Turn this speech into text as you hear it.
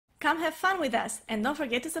Come have fun with us and don't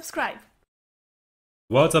forget to subscribe.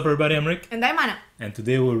 What's up everybody, I'm Rick. And I'm Anna. And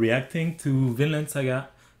today we're reacting to Vinland Saga,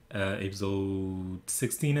 episode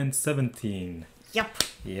 16 and 17. Yep.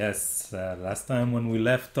 Yes, last time when we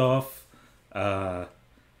left off, the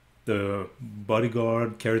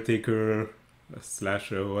bodyguard, caretaker,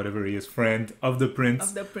 slash whatever he is, friend of the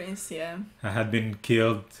prince. Yeah. Had been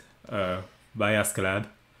killed by Askeladd.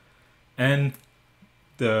 And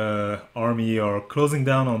the army are closing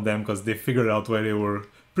down on them because they figured out where they were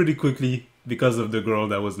pretty quickly because of the girl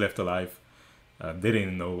that was left alive. They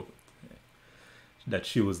didn't know that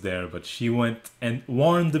she was there, but she went and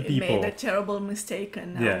warned the people. Made a terrible mistake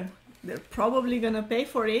and now they're probably gonna pay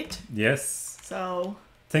for it. Yes. So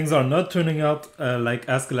things are not turning out like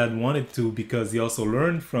Askeladd wanted to, because he also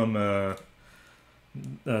learned from the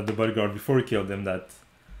bodyguard before he killed him that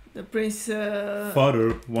the prince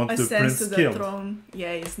father wants the prince to the killed. Throne.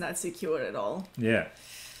 Yeah, it's not secure at all. Yeah.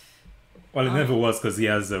 Well, it never was because he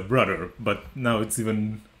has a brother, but now it's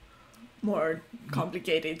even more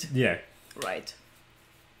complicated. Yeah. Right.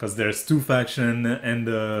 Because there's two factions and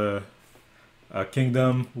a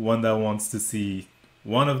kingdom. One that wants to see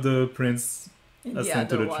one of the prince ascend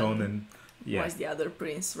to the throne, and was the other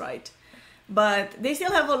prince, right? But they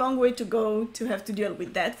still have a long way to go to have to deal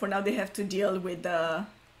with that. For now, they have to deal with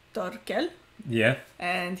Torkel. Yeah.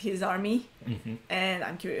 And his army. Mm-hmm. And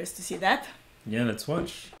I'm curious to see that. Yeah, let's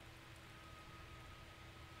watch.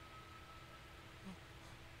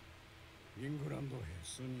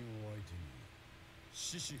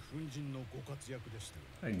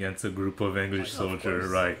 Against a group of English soldiers,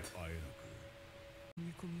 right.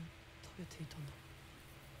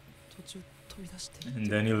 And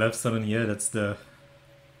then he left suddenly. Yeah,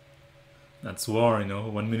 that's war, you know.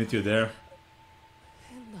 1 minute you're there,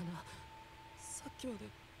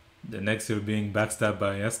 the next you're being backstabbed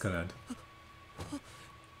by Askeladd.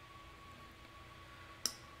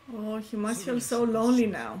 Oh, he must feel so lonely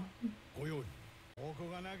now.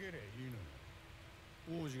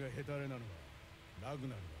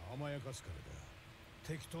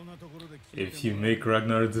 If you make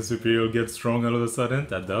Ragnar disappear, you'll get strong all of a sudden?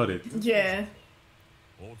 I doubt it. Yeah.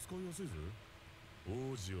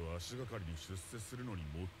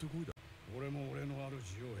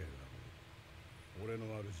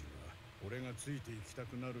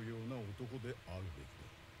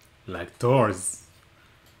 Like Thor's.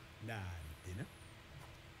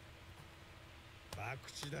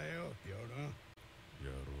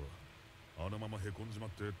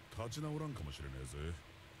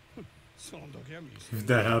 If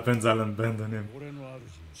that happens, I'll abandon him.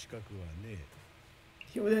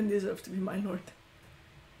 He wouldn't deserve to be my lord.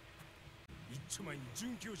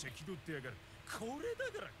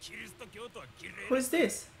 Who's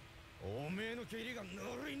this?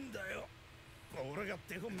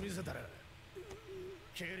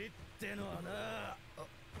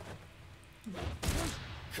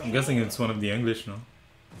 I'm guessing it's one of the English, no?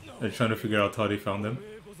 They're trying to figure out how they found him.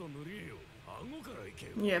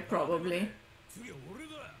 Yeah, probably.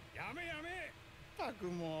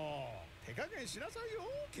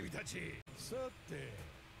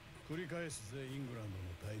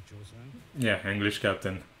 Yeah, English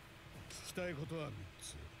captain. I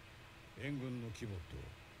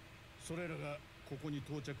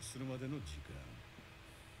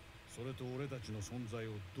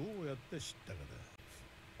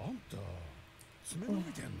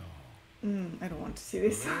don't want to see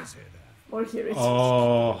this or hear it.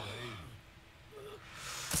 Oh.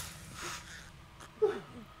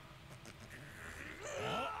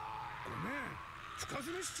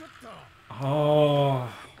 Oh.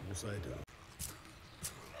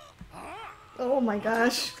 Oh my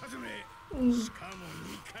gosh.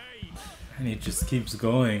 And he just keeps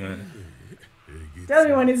going. Tell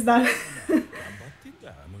me when it's done.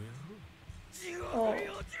 Oh.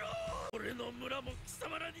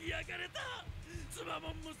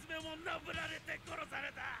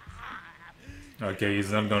 Okay,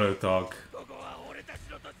 he's not gonna talk.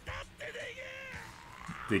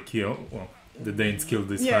 They kill. Well, the Danes killed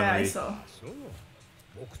this family. Yeah, I saw.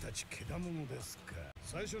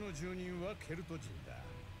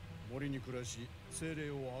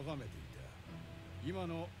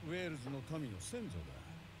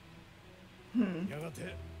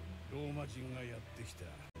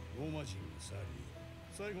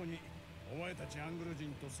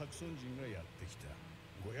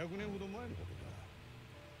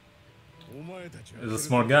 He's a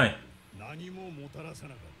smart guy.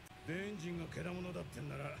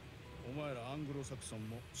 お前らアングロサクソン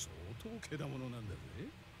も相当けだものなんだぜ。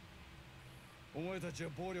お前たちは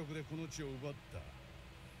暴力でこの地を奪った。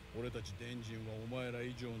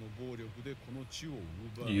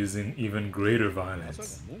Using even greater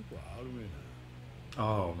violence.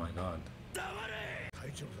 Oh my god.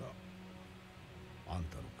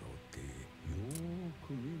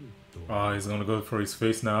 Oh, he's gonna go for his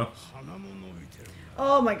face now.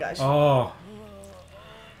 Oh my gosh. Oh,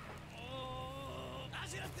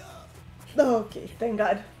 Okay, thank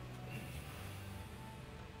God.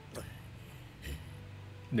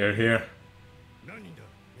 they're here.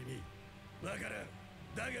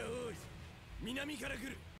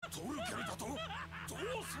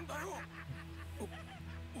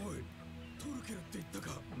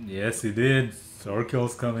 Yes, he did.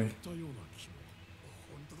 Torkel's coming.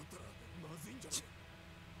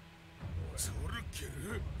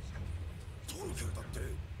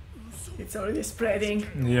 It's already spreading.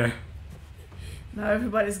 Yeah, Now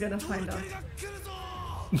everybody's gonna find out.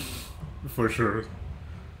 for sure.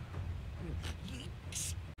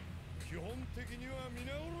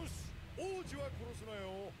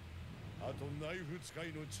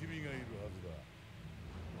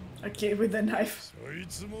 Okay, with the knife.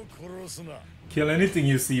 Kill anything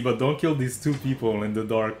you see, but don't kill these two people in the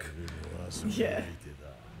dark. Yeah.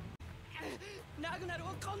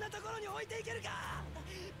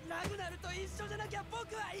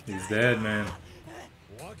 He's dead, man.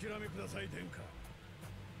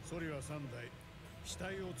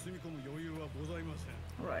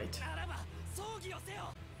 Right.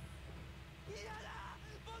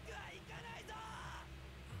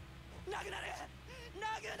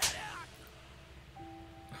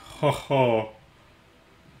 Ho ho.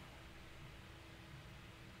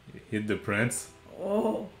 Hit the prince.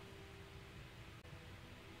 Oh.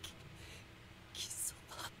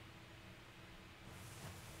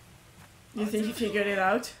 You think he figured it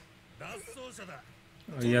out?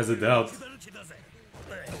 Oh, he has a doubt.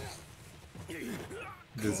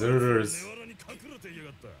 Deserters.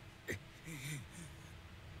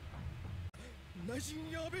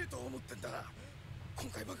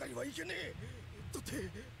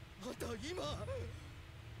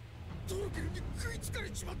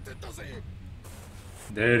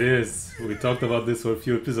 There it is. We talked about this for a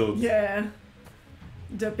few episodes. Yeah.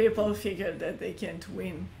 The people figured that they can't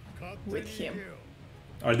win with him.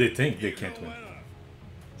 Or they think they can't win.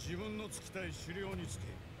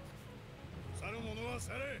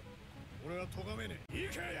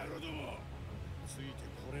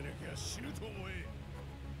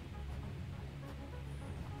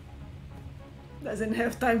 Doesn't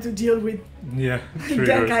have time to deal with Yeah, that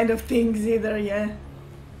triggers. kind of things either, yeah.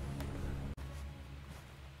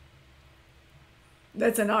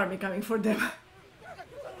 That's an army coming for them.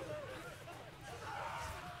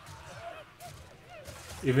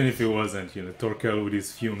 Even if it wasn't, you know, Torkel with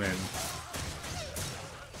his few men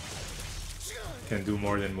can do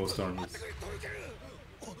more than most armies.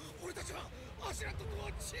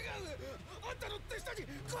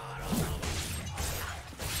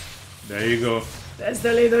 There you go. That's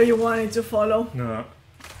the leader you wanted to follow. No.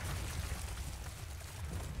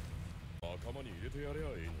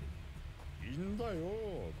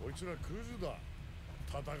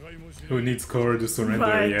 Who needs cover to surrender?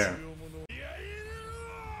 Right. Yeah.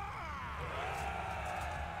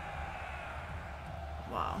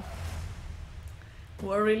 Wow.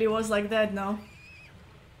 War really was like that now.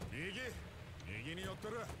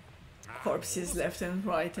 Corpses left and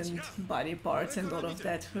right and body parts and all of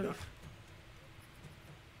that. Ugh.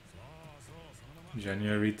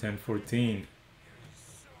 January 1014.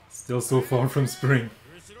 Still so far from spring.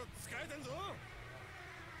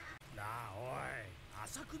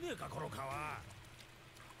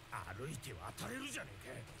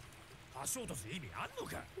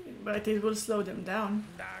 But it will slow them down.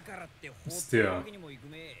 Still,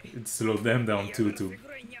 it slowed them down too to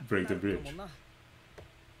break the bridge.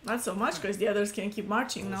 Not so much, because the others can keep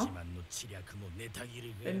marching now.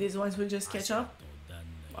 And these ones will just catch up.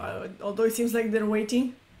 Although it seems like they're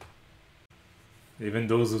waiting. Even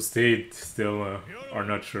those who stayed still are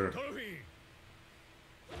not sure.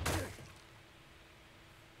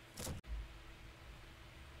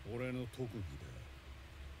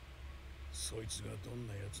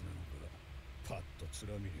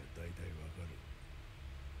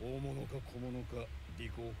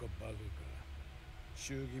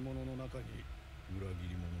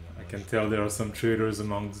 I can tell there are some traitors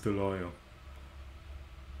amongst the loyal.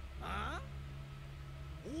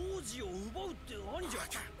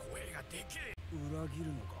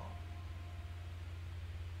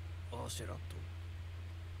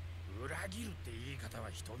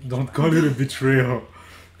 Don't call it a betrayal.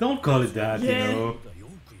 Don't call it that, Yeah. you know.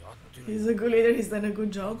 He's a good leader, he's done a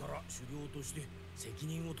good job.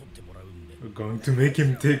 We're going to make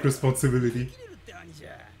him take responsibility.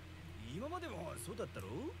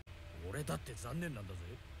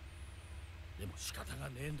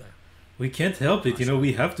 We can't help it, you know,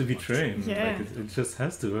 we have to be trained. Yeah. Like, it just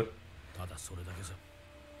has to.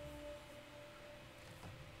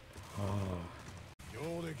 Oh.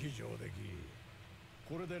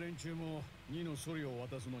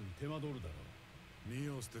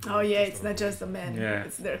 Oh yeah, it's not just the men, Yeah.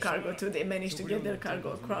 it's their cargo too. They managed to get their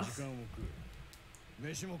cargo across.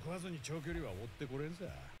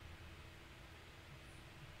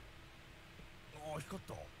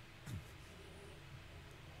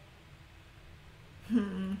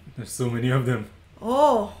 There's so many of them.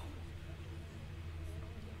 Oh,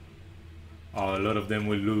 Oh, a lot of them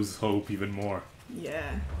will lose hope even more.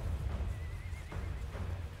 yeah.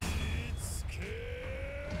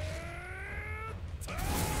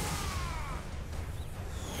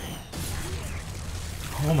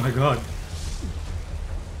 Oh my god.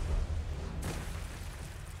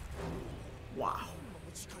 Wow.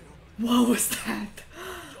 What was that?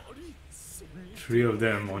 3 of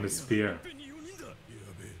them on a spear.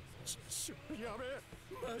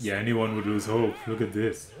 Yeah, anyone would lose hope. Look at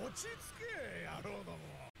this.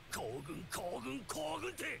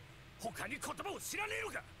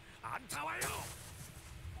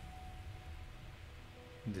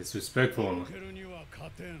 Disrespectful.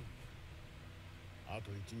 あと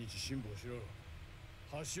1日辛抱しろ。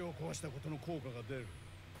橋を壊したことの効果が出る。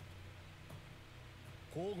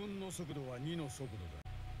行軍の速度は2の速度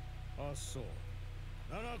だ。あ、そう。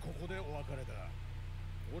ならここでお別れだ。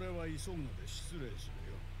俺は急ぐので失礼する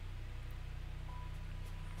よ。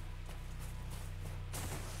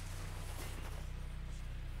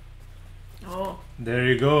Oh. There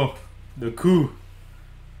you go. The coup.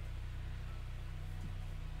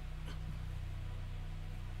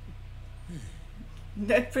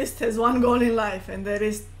 That priest has one goal in life, and that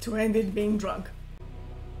is to end it being drunk.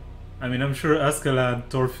 I mean, I'm sure Askeladd,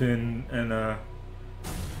 Thorfinn, and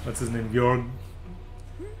what's his name, Bjorg,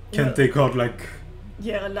 can Yeah. take out like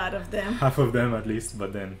Yeah, a lot of them. half of them at least,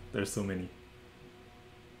 but then there's so many.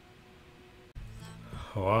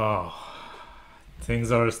 Wow.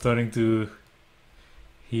 Things are starting to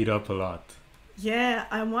heat up a lot. Yeah,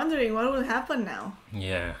 I'm wondering what will happen now.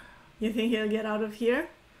 Yeah. You think he'll get out of here?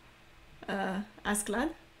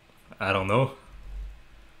 Askeladd? I don't know.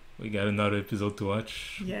 We got another episode to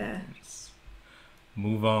watch. Yeah. Let's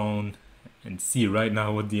move on and see right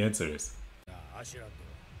now what the answer is. アシュラッ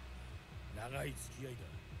ド、長い付き合いだ。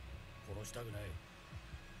殺したくない。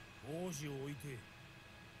王子を置いて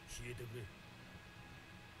消えてくれ。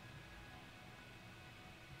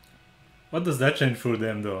 What does that change for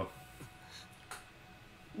them though?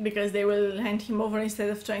 Because they will hand him over instead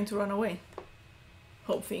of trying to run away.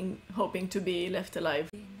 Hoping to be left alive.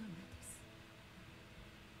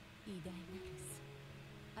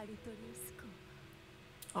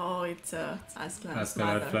 Oh, it's Askeladd's Askeladd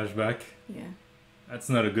mother. flashback. Yeah. That's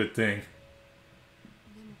not a good thing.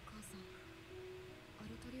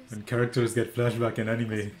 When characters get flashback in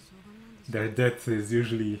anime, their death is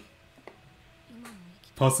usually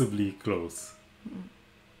possibly close. Mm.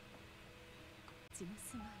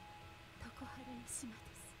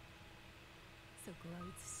 そこは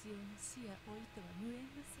うつしおの死や老いとは無縁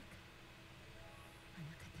の世界。あな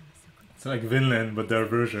たはそこで It's like Vinland, but their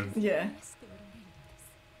version. Yeah. 話しておられるのです。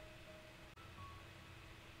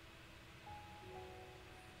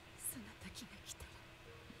その時が来たら、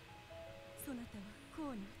そなたは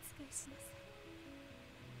公にお仕えしなさい。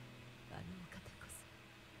あのお方こそ、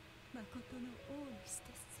まことの王にして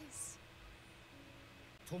戦士。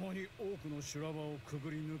共に多くの修羅場をくぐ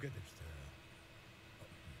り抜けてきた。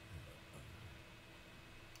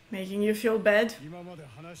 Making you feel bad? 今まで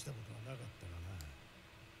話したことはなかった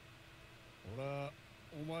がな。俺は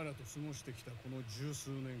お前らと過ごしてきたこの十数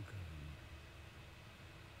年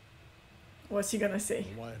間、 What's he gonna say?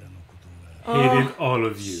 お前らのことが Hated all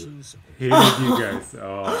of you. 心底 Hated you guys.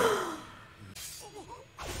 Oh.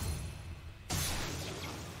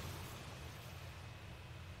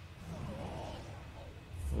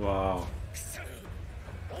 Wow.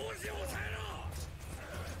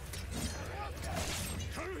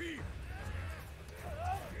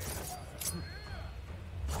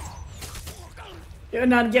 You're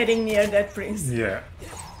not getting near that prince. Yeah.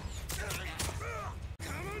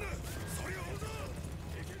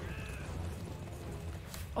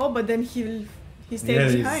 Oh, but then he stayed Yeah,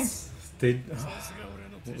 behind. he's stayed.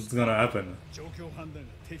 What's gonna happen? 状況判断が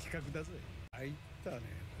的確だぜ。入ったね、こ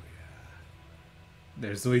り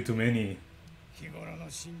ゃ。 There's way too many. 日頃の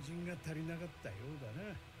新人が足りなかったようだ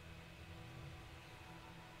な。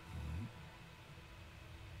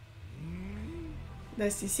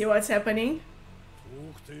Does he see what's happening?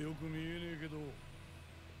 遠くてよく見えねえけど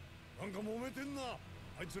なんか揉めてんな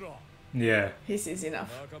あいつら Yeah. He sees enough.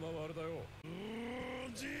 仲間はあれだよ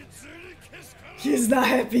実にけしからん He's not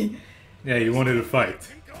happy. Yeah, he wanted to fight.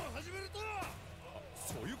 喧嘩を始めると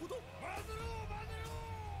そういうこと待て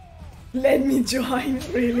ろ待てろ Let me join,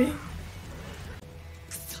 really?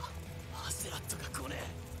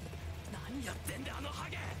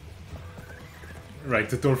 Right,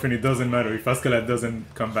 to Thorfinn it doesn't matter. If Askeladd doesn't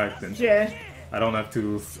come back, then Yeah. I don't have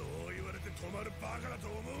to そう言われて止まるバカだと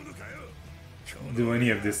思うのかよ do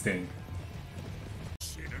any of this thing.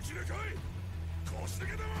 死ぬ気で来い腰だ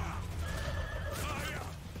けだわあいや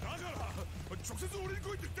だから直接俺に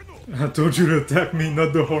来いって言ってんの I told you to attack me,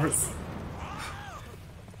 not the horse.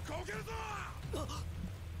 こけるぞ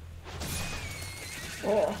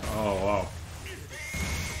Oh. Oh, wow.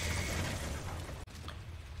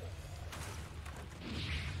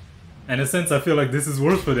 In a sense, I feel like this is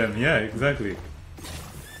worse for them. Yeah, exactly.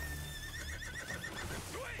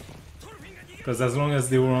 Because as long as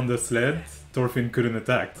they were on the sled, Thorfinn couldn't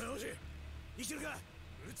attack. 生きてるか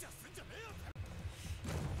うちはすんじゃね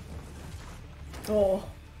えよ Oh.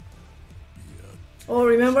 Oh,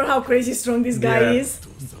 remember how crazy strong this guy Yeah. is? 父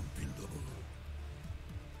さんピンだもん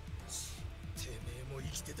てめえも生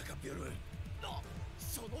きてたかビョル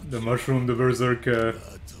その The mushroom, the berserk. ま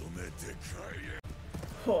とめて帰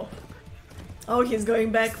れ Oh. Oh, he's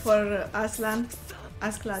going back for Aslan.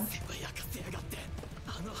 Asklad.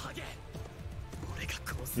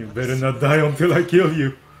 You better not die until I kill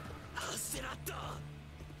you.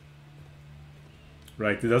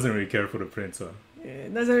 Right, he doesn't really care for the prince. So.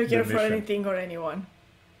 Doesn't really care for mission. anything or anyone.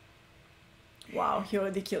 Wow, he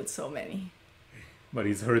already killed so many. But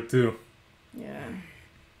he's hurt too. Yeah.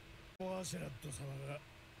 アシェラット様が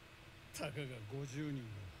たかが50人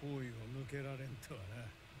の包囲を抜けられんとはな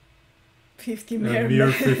 50 A mere mere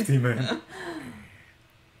men. 50 men.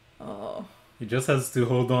 Oh. He just has to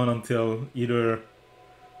hold on until either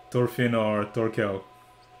Thorfinn or Thorkel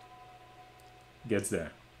gets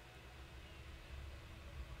there.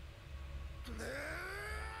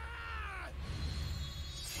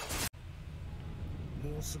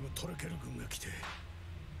 もうすぐトルケル軍が来て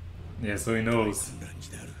Yeah, so he knows. 混乱に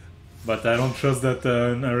なる But I don't trust that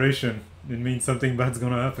narration. It means something bad's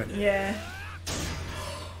gonna happen. Yeah.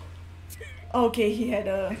 Okay, he had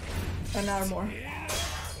an armor.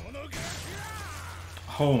 このガキ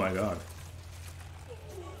が Oh my god. あっ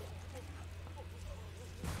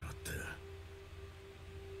た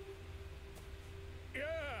いや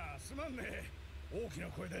あすまんね大きな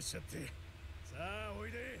声出しちゃってさあお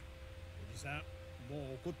いでおじさんも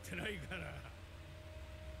う怒ってないから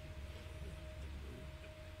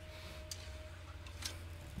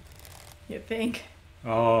You think?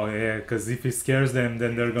 Oh yeah, because if he scares them,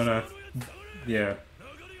 then they're gonna, yeah,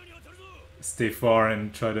 stay far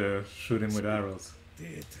and try to shoot him with arrows. 出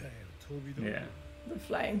たよ飛び道具 Yeah. The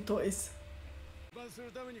flying toys. 出版す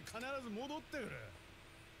るために必ず戻ってくる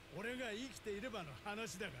俺が生きていればの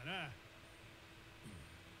話だがな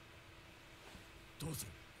どうす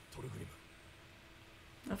るトルグリム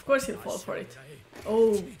Of course he'll fall for it.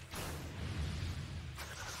 Oh.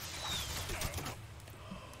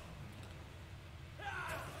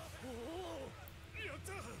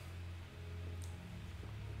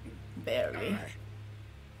 Barely.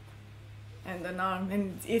 And an arm.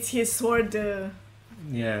 And it's his sword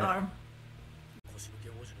Yeah. arm. 腰抜け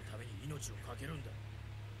王子のために命を懸けるんだ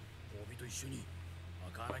褒美と一緒に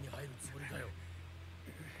赤穴に入るつもりかよ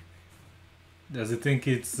Does he think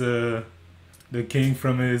it's the king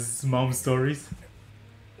from his mom's stories?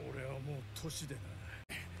 俺はもう年でな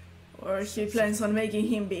Or he plans on making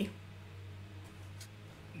him be.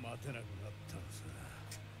 待てなくなったのさ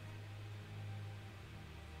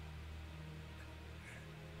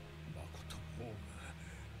誠も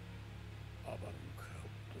うがアバロンか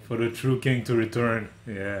ら For the true king to return.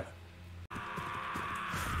 Yeah.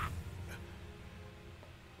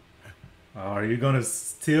 Are you gonna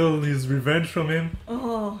steal his revenge from him?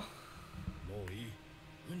 Oh. もういい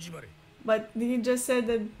踏んじまれ But he just said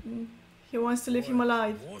that he wants to leave him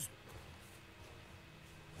alive. もう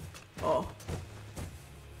Oh.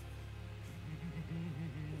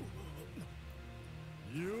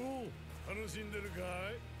 よう楽しんでるかい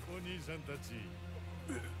お兄さんたち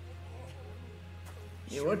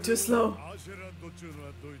You were too slow. アシェラッド中の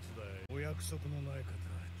はドイツだいお約束のない方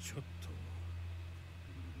ちょっと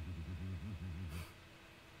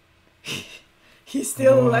He's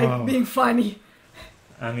still Wow. like being funny.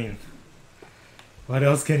 I mean, what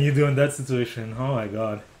else can you do in that situation? Oh my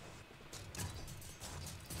god.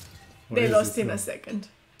 Where They is lost this in now? a second.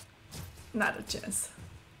 Not a chance.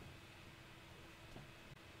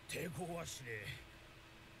 抵抗はしねえ。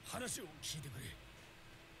話を聞いてく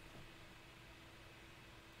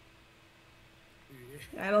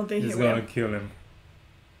れ。 I don't think He's he gonna will. kill him.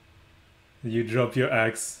 You drop your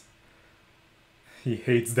axe. He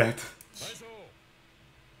hates that. 大将、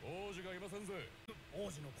王子がいませんぜ。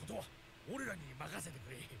王子のことは俺らに任せて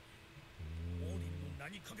くれ。オーディンの名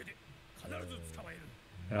にかけて必ず捕まえる。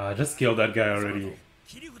 Ah, just kill that guy already.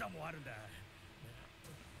 切り札もあるんだ。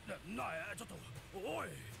ちょっと、おい。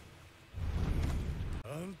あ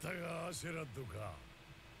んたがアシェラッドか。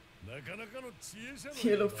なかなかの知恵者だ。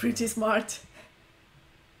 You look pretty smart.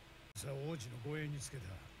 さあ王子の護衛につけた。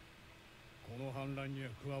この反乱には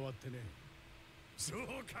加わってね。そう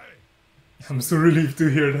かい。 I'm so relieved to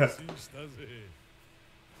hear that. 安心したぜ。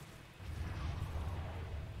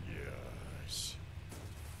よし。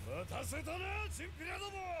待たせたな、チンピラど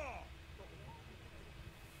も。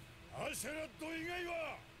アシェラッド以外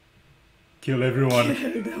は。 Kill everyone.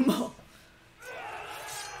 Kill them all.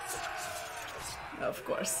 Of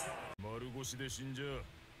course. 丸腰で死んじゃ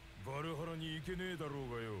バルハラに行けねえだろう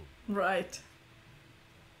がよ。 Right.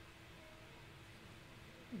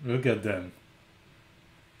 Look at them.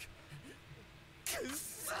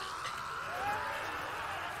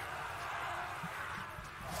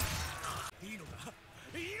 いいの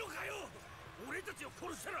かよ。俺たちを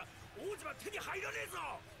殺したら王子は手に入らねえぞ。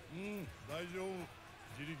大丈夫。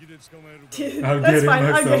自力で捕まえるか I'll That's get him fine.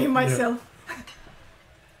 I'll get him myself. myself.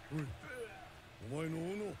 お前の王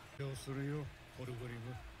の手をするよ、ホルゴリム。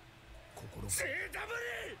心せえだま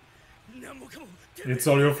れ。何もかも It's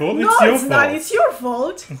all your fault? No, It's your it's not. fault. It's your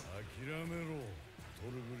fault. 諦めろ、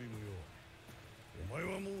トルグリムよ。お前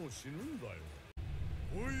はもう死ぬんだよ。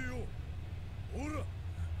おいよ、ほら。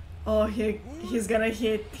 Oh, he's gonna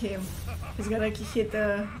hit him. He's gonna hit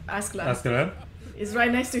Askeladd. Askeladd? He's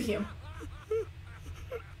right next to him.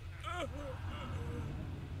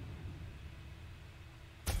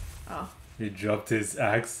 Oh. He dropped his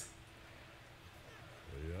axe.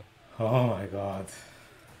 Oh my god.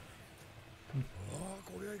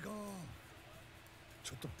 これはいかん。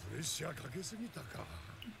ちょっとプレッシャーかけすぎたか。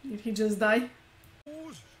 Did he just die?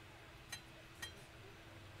 おし。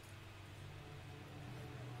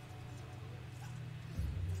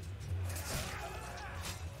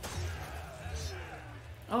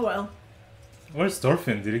 Oh well. Where's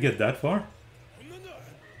Thorfinn? Did he get that far?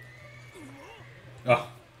 Ah,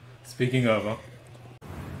 speaking of, huh?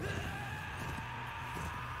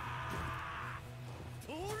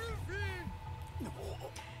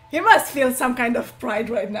 He must feel some kind of pride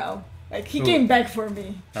right now. Like, he Who? came back for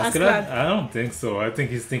me. Askeladd? Askeladd. I don't think so. I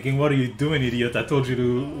think he's thinking, what are you doing, idiot? I told you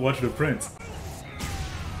to watch the prince.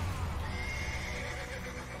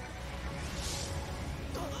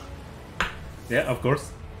 Yeah, of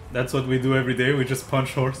course. That's what we do every day. We just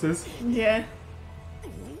punch horses. Yeah.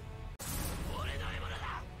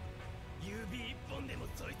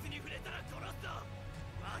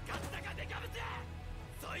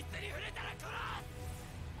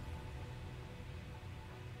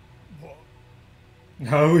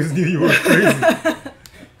 I always knew you were crazy. 獲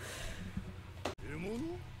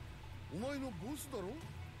物？お前のボスだろ？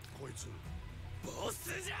こいつ。ボス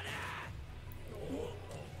じゃねえ。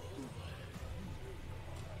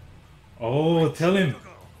 Oh, tell him.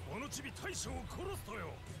 このチビ大将を殺すと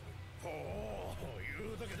よ。ほう、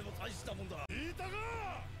言うだけでも大したもんだ。聞いたか？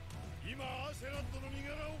今アシェラッドの身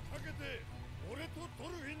柄をかけて、俺とト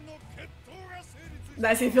ルフィンの決闘が成立した。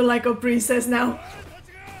 Does he feel like a princess now? お前た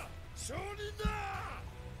ちが証人だ。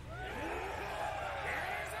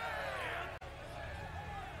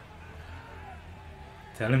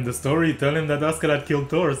 Tell him the story. Tell him that Askeladd killed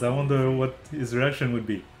Thors. I wonder what his reaction would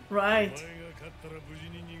be. Right. お前が勝ったら無事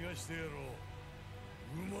に逃がしてやろう。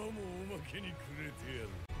馬もおまけにくれてやる。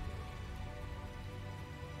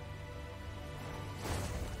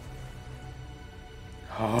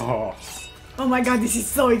 Oh. Oh my god, this is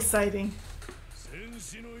so exciting. 戦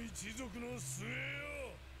士の一族の末よ。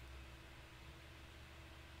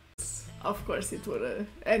 Of course it would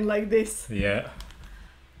end like this. Yeah.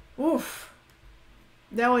 Oof.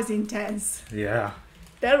 That was intense. Yeah.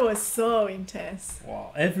 That was so intense.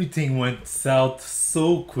 Wow. Everything went south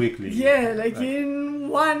so quickly. Yeah, like in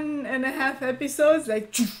 1.5 episodes,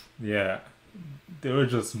 like... Yeah. They were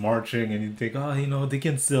just marching and you think, oh, you know, they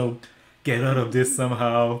can still get out of this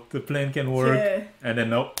somehow. The plan can work. Yeah. And then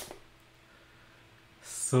nope.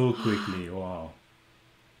 So quickly. Wow.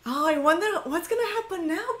 Oh, I wonder what's gonna happen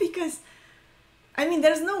now, because... I mean,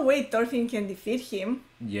 there's no way Thorfinn can defeat him.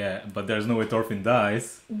 Yeah, but there's no way Thorfinn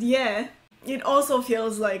dies. Yeah. It also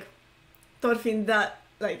feels like Thorfinn that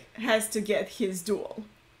has to get his duel.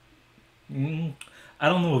 I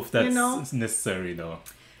don't know if that's You know? necessary though.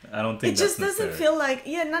 I don't think it just that's doesn't necessary. feel like,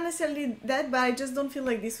 yeah, not necessarily that, but I just don't feel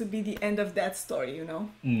like this would be the end of that story, you know?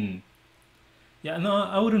 Yeah, no,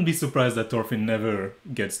 I wouldn't be surprised that Thorfinn never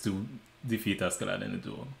gets to defeat Askeladd in a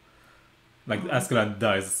duel. Like, Askeladd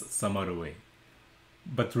dies some other way.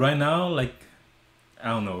 But right now, like, I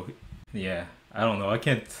don't know. Yeah, I don't know. I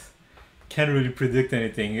can't really predict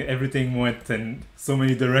anything. Everything went in so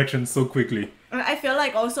many directions so quickly. And I feel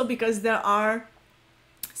like also because there are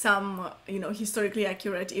some, you know, historically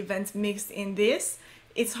accurate events mixed in this,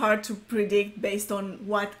 it's hard to predict based on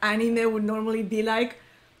what anime would normally be like,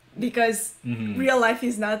 because real life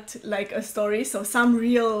is not like a story, so some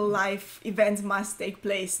real life events must take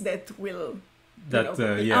place that will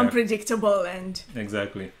be unpredictable. And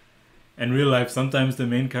exactly. In real life, sometimes the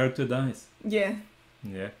main character dies. Yeah.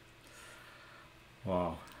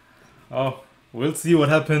 Wow. Oh, we'll see what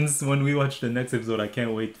happens when we watch the next episode. I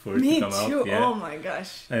can't wait for it to come out. Me too. Oh my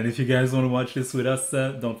gosh. And if you guys want to watch this with us,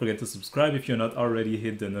 don't forget to subscribe. If you're not already,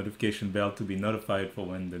 hit the notification bell to be notified for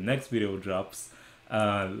when the next video drops.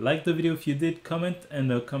 Like the video if you did, comment in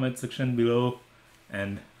the comment section below,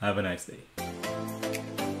 and have a nice day.